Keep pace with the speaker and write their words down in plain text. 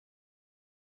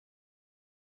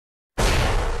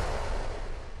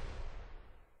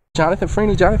Jonathan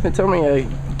Freeny. Jonathan, tell me,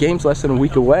 game's less than a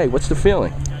week away. What's the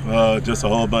feeling? Just a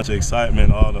whole bunch of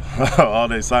excitement. All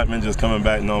the excitement just coming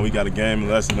back. We got a game in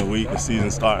less than a week. The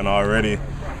season's starting already.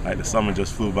 Like, the summer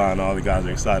just flew by, and all the guys are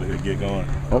excited to get going.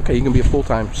 Okay, you can be a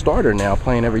full-time starter now,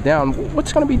 playing every down.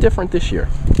 What's going to be different this year?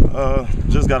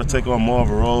 Just got to take on more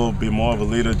of a role, be more of a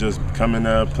leader. Just come in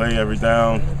there, play every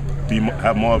down,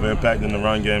 have more of an impact in the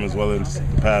run game as well as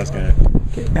the pass game.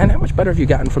 Okay. And how much better have you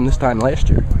gotten from this time last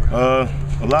year?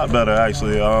 A lot better,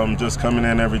 actually. Just coming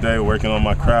in every day, working on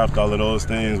my craft, all of those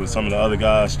things with some of the other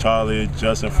guys, Charlie,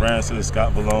 Justin Francis,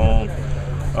 Scott Vallone,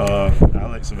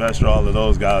 Alex Sylvester, all of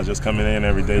those guys just coming in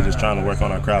every day, just trying to work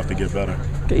on our craft to get better.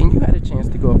 Okay, and you had a chance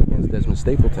to go up against Desmond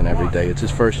Stapleton every day. It's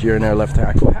his first year in there, left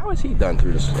tackle. How has he done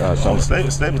through this summer?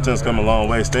 Stapleton's come a long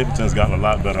way. Stapleton's gotten a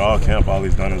lot better. All camp, all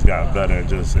he's done is gotten better and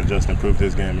just improved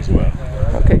his game as well.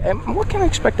 Okay, and what can I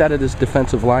expect out of this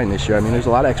defensive line this year? I mean, there's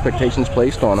a lot of expectations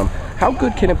placed on him. How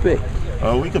good can it be?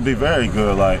 We could be very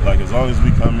good. Like as long as we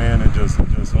come in and just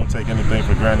don't take anything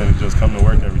for granted and just come to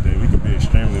work every day, we could be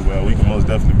extremely well. We could most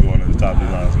definitely be one of the top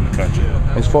D-lines in the country.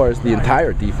 As far as the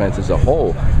entire defense as a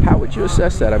whole, how would you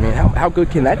assess that? I mean, how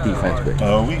good can that defense be?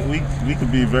 We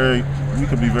could be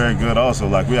very good also.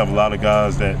 Like, we have a lot of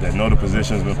guys that know the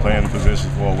positions, been playing the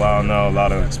positions for a while now. A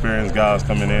lot of experienced guys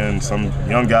coming in, some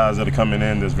young guys that are coming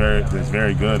in that's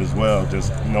very good as well.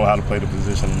 Just know how to play the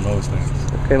position and those things.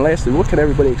 And lastly, what can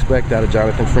everybody expect out of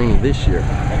Jonathan Freeny this year?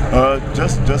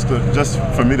 Just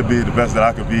for me to be the best that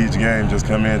I could be each game. Just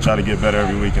come in, try to get better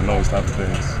every week, and those type of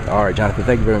things. All right, Jonathan,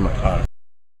 thank you very much. All right.